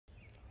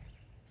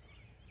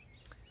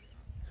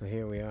So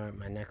here we are at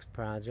my next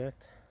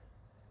project.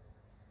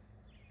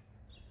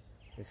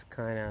 This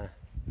kind of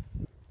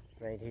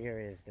right here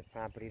is the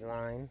property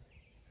line,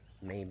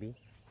 maybe.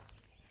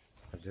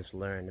 I've just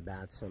learned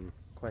about some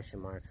question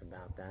marks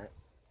about that.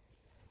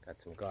 Got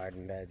some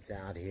garden beds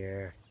out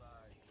here.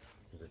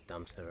 There's a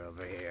dumpster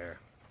over here.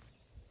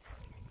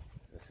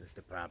 This is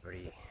the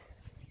property.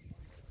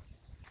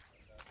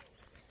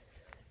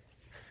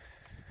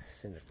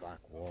 Cinder block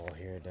wall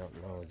here. Don't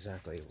know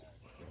exactly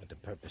what the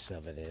purpose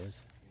of it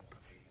is.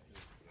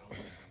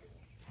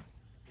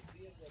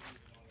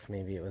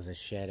 Maybe it was a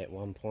shed at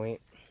one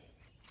point.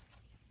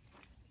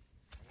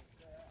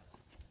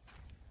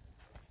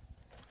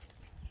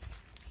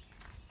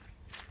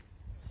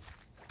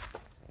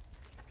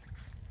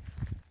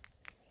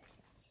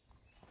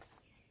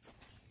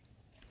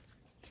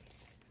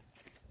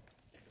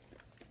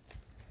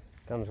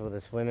 Comes with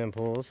a swimming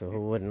pool, so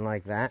who wouldn't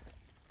like that?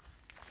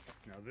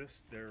 Now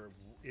there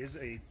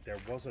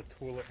was a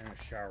toilet and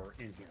a shower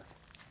in here.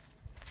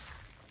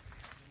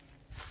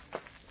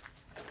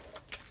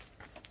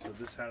 So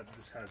this had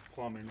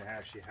plumbing. It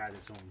actually had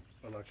its own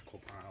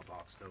electrical panel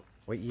box though.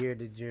 What year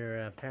did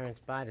your parents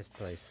buy this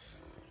place?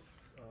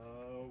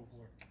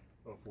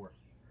 04.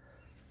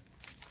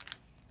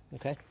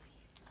 Okay.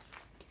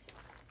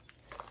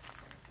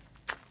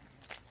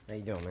 How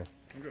you doing, man?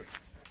 I'm good.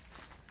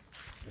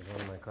 Here's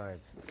one of my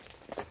cards.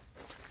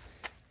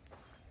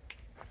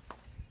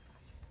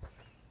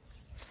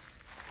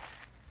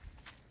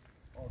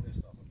 All this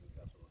stuff,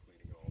 that's what we're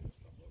cleaning all this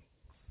stuff up.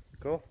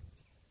 Cool.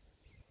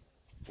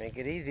 Make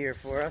it easier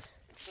for us.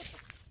 He's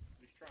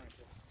trying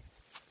to.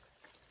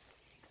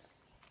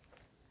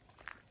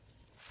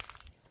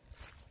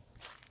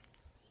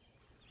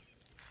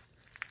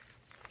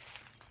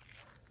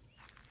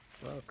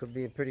 Well, it could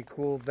be a pretty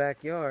cool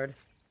backyard.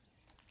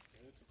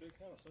 Yeah, it's a big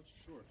house, that's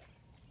for sure.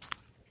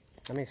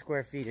 How many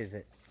square feet is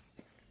it?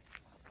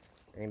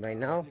 Anybody I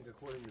know? think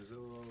according to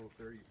Zillow,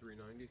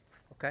 3390.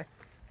 Okay.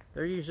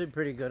 They're usually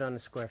pretty good on the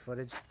square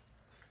footage.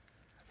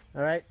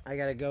 All right, I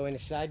gotta go in the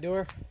side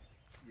door.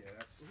 Yeah,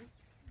 that's.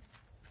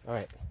 All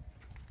right.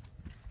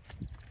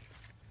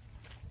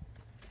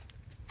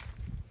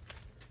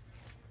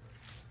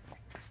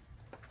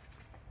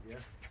 Yeah.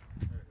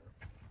 There you go.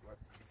 What?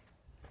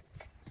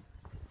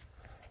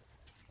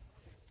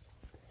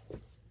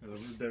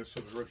 This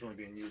was originally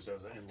being used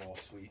as an in-law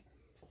suite.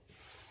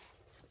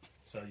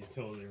 So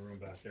utility room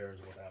back there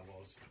is what that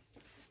was.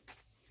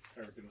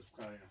 Everything was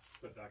kind of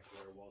put back to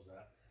where it was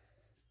at.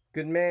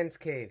 Good man's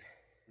cave.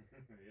 Yeah,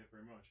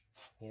 pretty much.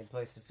 Need a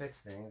place to fix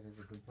things. It's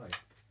a good place.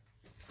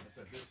 Like I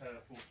said, this had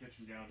a full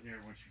kitchen down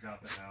here when she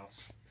got the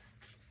house.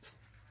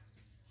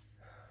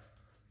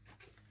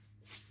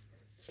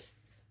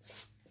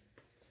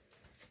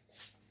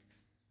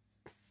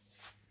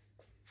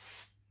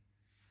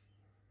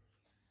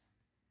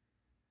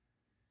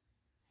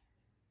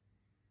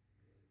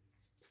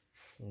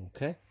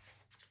 Okay.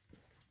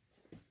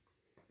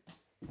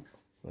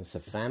 It's a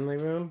family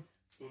room.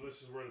 So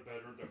this is where the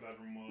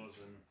bedroom was,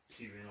 and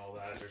TV and all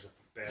that. There's a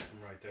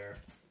bathroom right there.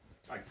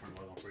 I can turn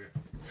the light on for you.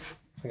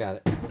 I got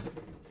it.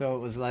 So it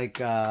was like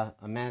a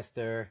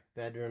master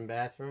bedroom,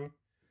 bathroom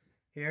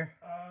here.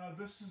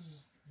 This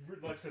is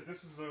like I said.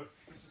 This is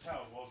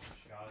how it was when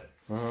she got it.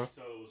 Uh-huh.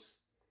 So it was,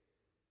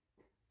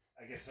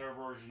 I guess, their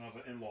version of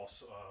an in-law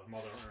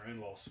mother or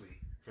in-law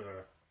suite for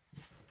the.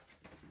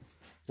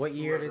 What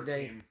year did whoever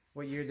they? came.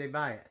 What year did they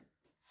buy it?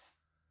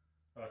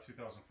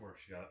 2004.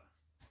 She got it.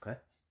 Okay.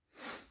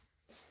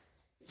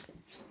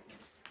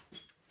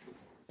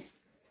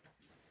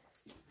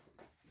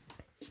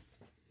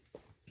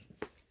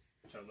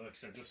 So like I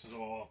said, this is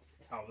all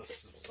how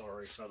this is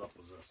already set up.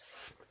 Was this?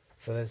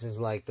 So this is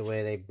like the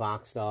way they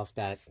boxed off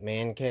that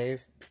man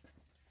cave.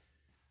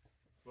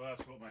 Well,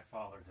 that's what my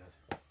father did.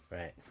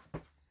 Right.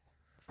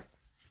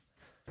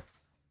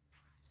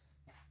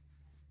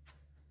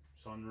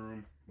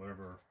 Sunroom,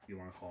 whatever you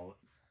want to call it.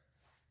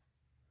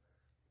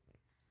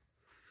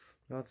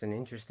 Well, it's an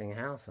interesting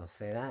house, I'll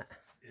say that.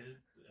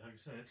 Like I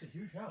said, it's a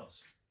huge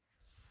house.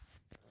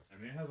 I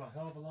mean, it has a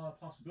hell of a lot of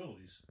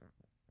possibilities.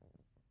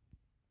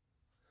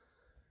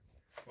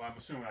 Well, I'm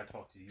assuming I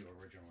talked to you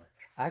originally.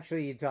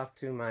 Actually, you talked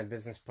to my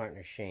business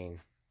partner,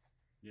 Shane.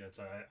 Yeah,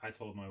 I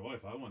told my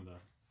wife I'll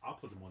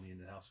put the money in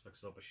the house,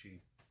 fix it up, but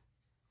she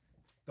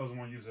doesn't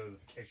want to use it as a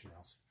vacation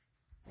house.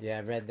 Yeah,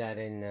 I read that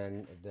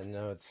in the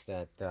notes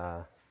that...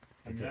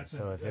 And that's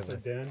a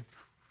den.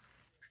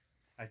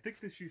 I think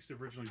this used to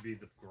originally be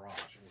the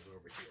garage. Was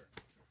over here.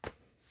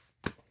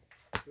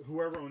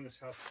 Whoever owned this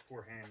house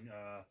beforehand.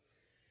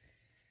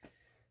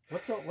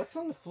 What's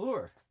on the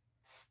floor?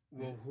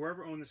 Well,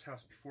 whoever owned this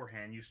house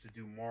beforehand used to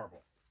do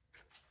marble.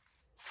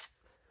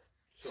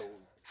 So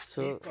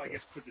he, I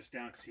guess, put this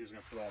down because he was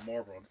going to put all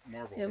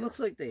marble. Yeah, it looks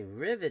like they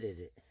riveted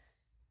it.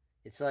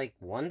 It's like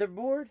Wonder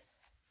Board.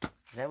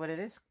 Is that what it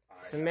is?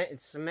 Cement.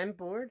 It's cement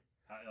board.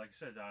 Like I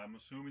said, I'm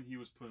assuming he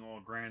was putting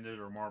all granite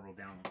or marble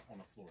down on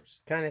the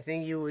floors. Kind of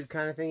thing you would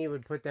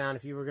put down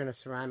if you were going to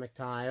ceramic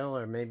tile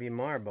or maybe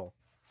marble.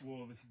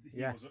 Well,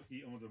 he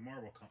owned a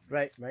marble company.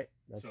 Right.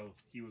 So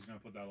he was going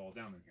to put that all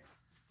down in here.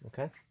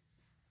 Okay.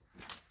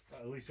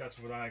 At least that's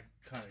what I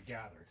kind of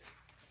gathered.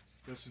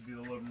 This would be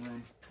the living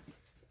room.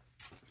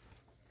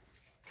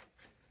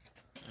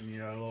 And you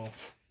got a little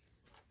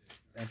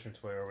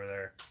entranceway over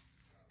there.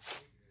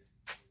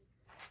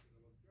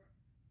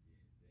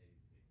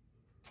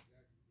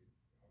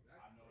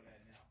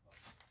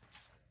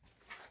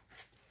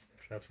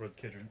 That's where the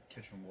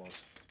kitchen was.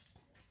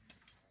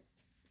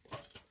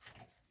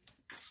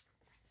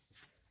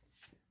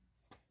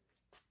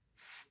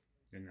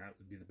 And that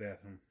would be the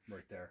bathroom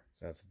right there.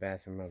 So that's the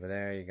bathroom over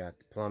there. You got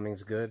the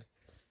plumbing's good.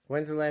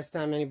 When's the last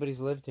time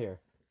anybody's lived here?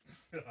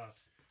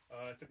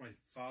 I think my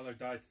father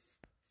died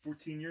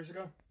 14 years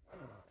ago.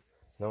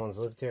 No one's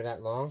lived here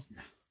that long?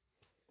 No.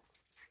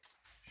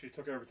 She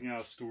took everything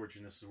out of storage,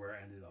 and this is where it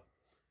ended up.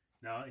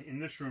 Now, in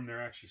this room,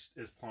 there actually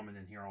is plumbing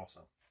in here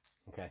also.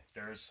 Okay.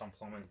 There is some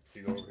plumbing. If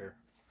you go over here,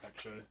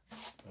 actually,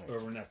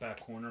 over in that back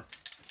corner.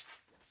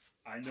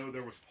 I know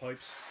there was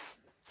pipes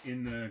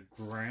in the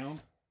ground.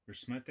 There's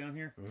cement down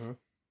here. Mm-hmm.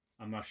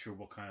 I'm not sure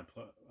what kind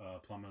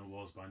of plumbing it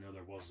was, but I know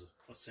there was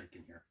a sink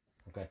in here.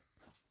 Okay.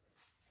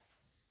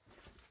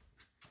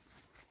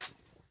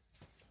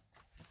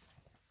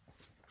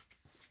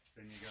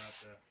 Then you got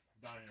the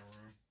dining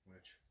room,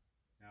 which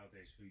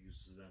nowadays who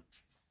uses them?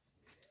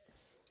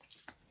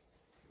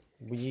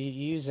 We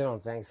use it on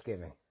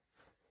Thanksgiving.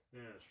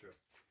 Yeah, that's true.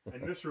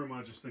 And this room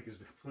I just think is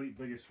the complete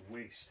biggest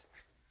waste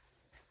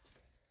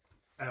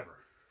ever.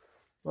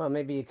 Well,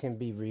 maybe it can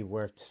be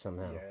reworked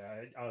somehow.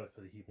 Yeah, I would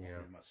put a heat pump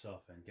in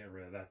myself and get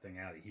rid of that thing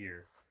out of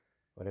here.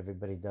 What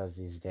everybody does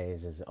these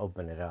days is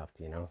open it up,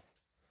 you know?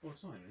 Well,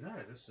 it's not even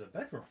that. This is a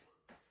bedroom.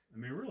 I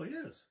mean, it really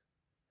is.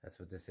 That's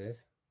what this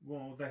is?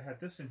 Well, they had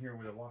this in here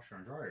with a washer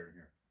and dryer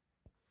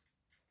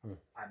in here.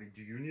 I mean,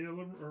 do you need a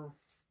room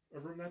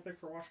that big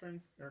for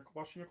washing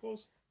your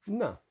clothes?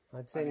 No,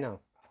 I'd say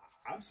no.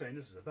 I'm saying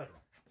this is a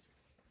bedroom.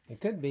 It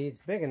could be. It's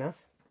big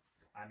enough.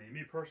 I mean,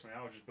 me personally,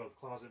 I would just build a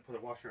closet, put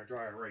a washer and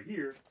dryer right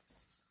here,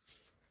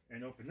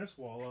 and open this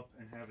wall up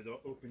and have it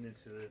open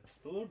into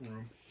the living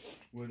room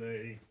with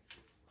a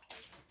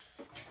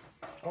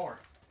bar.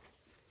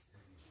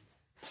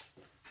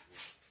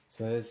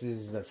 So this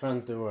is the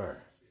front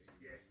door.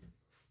 Yeah.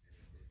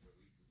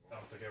 I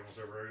don't think everyone's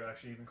ever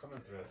actually even come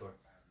in through that door.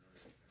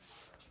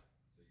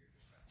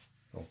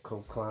 Little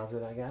coat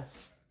closet, I guess.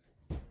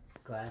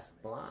 Glass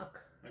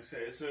block. Like I say,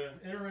 it's an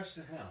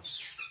interesting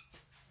house.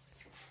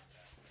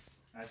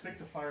 I think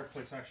the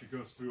fireplace actually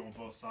goes through on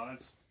both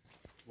sides.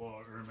 Well,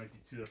 or it might be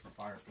two different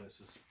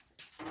fireplaces.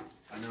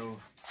 I know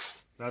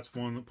that's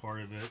one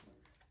part of it.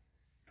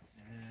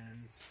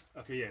 And,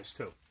 okay, yeah, it's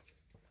two.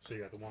 So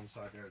you got the one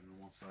side there and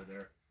the one side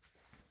there.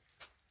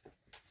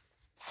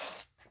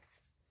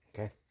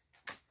 Okay.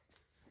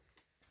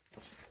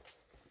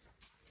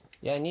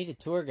 Yeah, I need a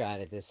tour guide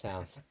at this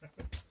house.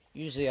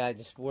 Usually I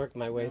just work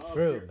my way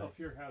through. Up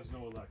here has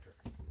no electric.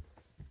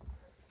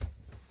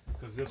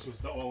 Because this was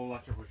the all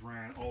electric was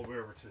ran all the way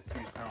over to the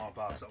fuse panel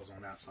box that was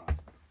on that side.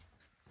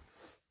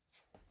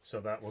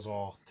 So that was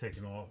all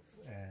taken off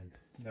and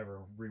never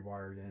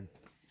rewired in.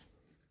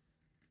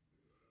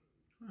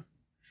 Huh.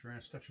 Sure ran a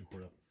extension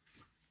cord up.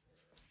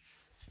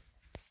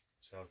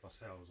 So I was about to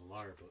say I was a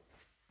liar,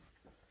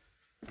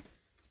 but.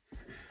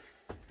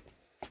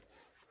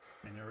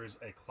 And there is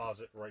a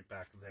closet right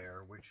back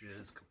there, which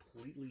is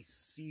completely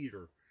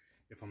cedar,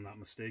 if I'm not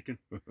mistaken.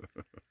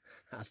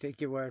 I'll take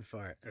your word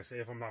for it. I say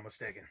if I'm not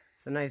mistaken.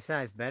 It's a nice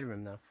sized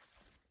bedroom, though.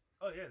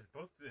 Oh yeah,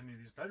 I mean,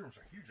 these bedrooms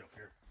are huge up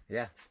here.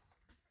 Yeah.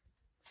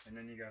 And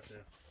then you got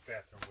the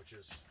bathroom, which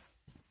is,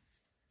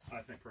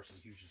 I think,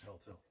 personally huge as hell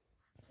too.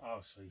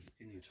 Obviously,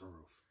 it needs a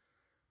roof.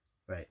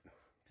 Right.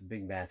 It's a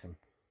big bathroom.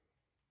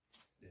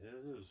 Yeah,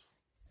 it is.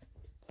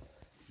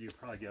 You could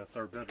probably get a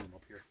third bedroom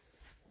up here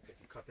if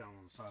you cut down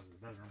on the size of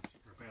the bedrooms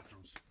or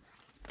bathrooms.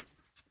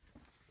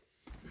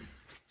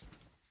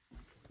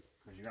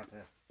 Because you got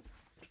that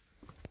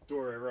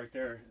door right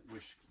there,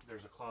 which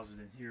there's a closet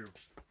in here,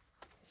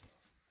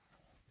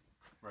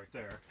 right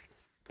there.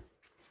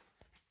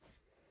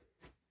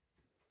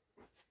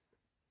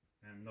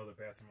 And another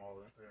bathroom all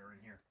there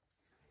in here.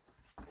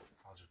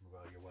 I'll just move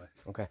out of your way.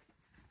 Okay.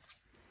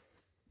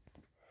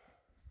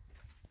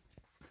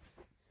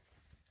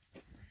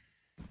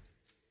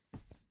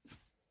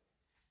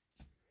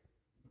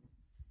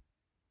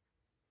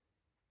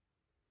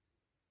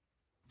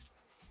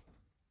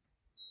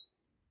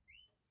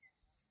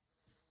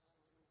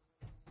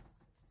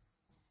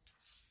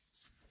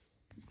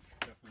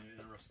 Definitely an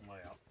interesting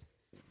layout.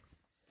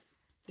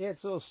 Yeah,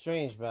 it's a little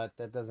strange, but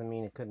that doesn't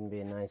mean it couldn't be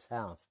a nice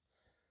house.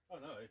 Oh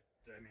no, it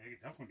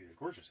could definitely be a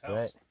gorgeous house.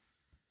 Right.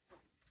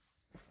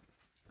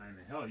 I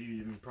mean, hell, you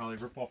even probably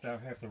rip off that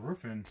half the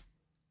roof and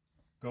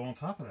go on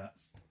top of that.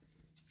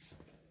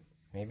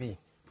 Maybe.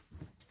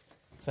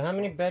 So how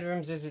many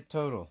bedrooms is it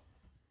total?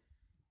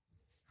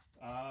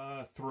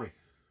 3.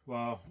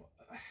 Well,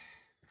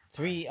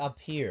 3 up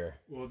here.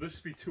 well,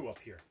 this would be 2 up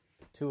here.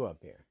 2 up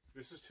here.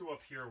 This is 2 up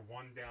here,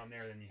 1 down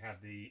there, then you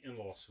have the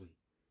in-law suite.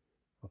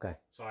 Okay.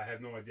 So I have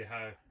no idea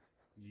how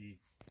you...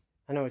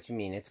 I know what you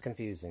mean. It's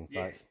confusing,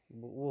 Yeah.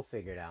 but we'll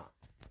figure it out.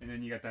 And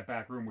then you got that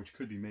back room, which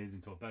could be made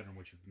into a bedroom,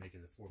 which would make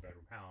it a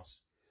 4-bedroom house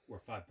or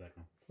a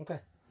 5-bedroom. Okay.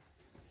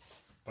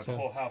 But So- the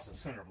whole house is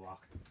cinder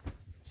block,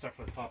 except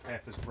for the top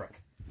half is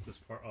brick. This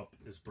part up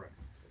is brick.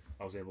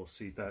 I was able to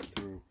see that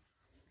through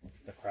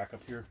the crack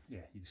up here.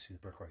 Yeah, you can see the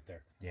brick right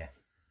there. Yeah.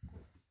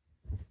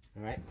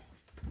 All right.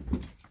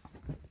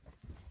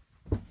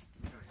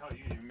 Hell,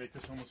 you can even make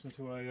this almost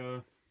into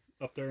a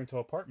up there into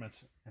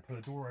apartments and put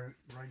a door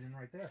right in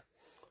right there.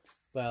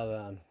 Well,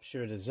 I'm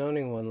sure the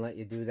zoning wouldn't let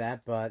you do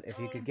that, but if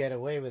you could get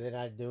away with it,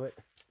 I'd do it.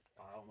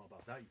 I don't know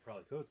about that. You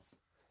probably could.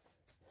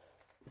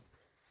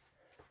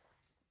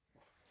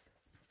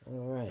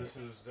 All right. This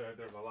is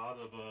there's a lot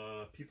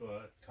of people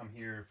that come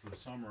here for the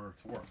summer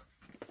to work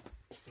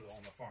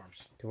on the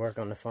farms. To work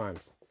on the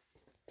farms.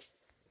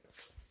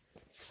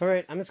 All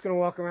right, I'm just going to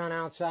walk around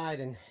outside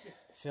and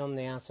film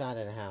the outside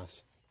of the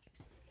house.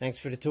 Thanks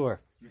for the tour.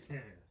 Yeah,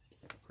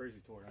 crazy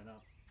tour, I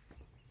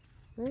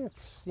know.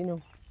 It's, you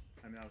know,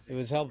 I mean, it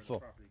was helpful.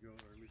 Or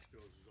at least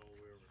goes all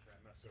the way over to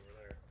that mess over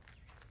there.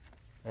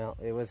 Well,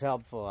 it was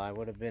helpful. I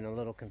would have been a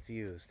little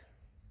confused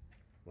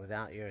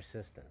without your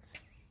assistance.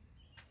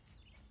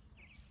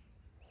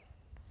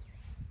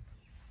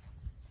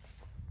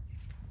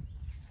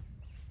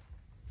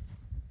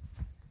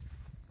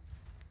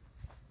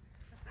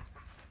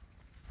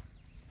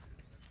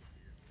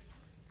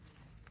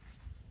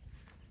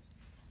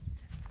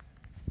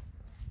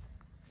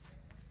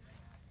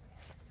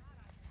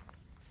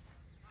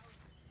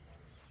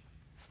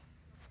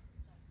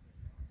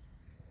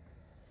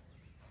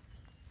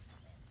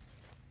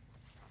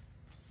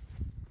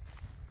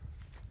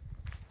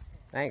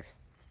 Thanks.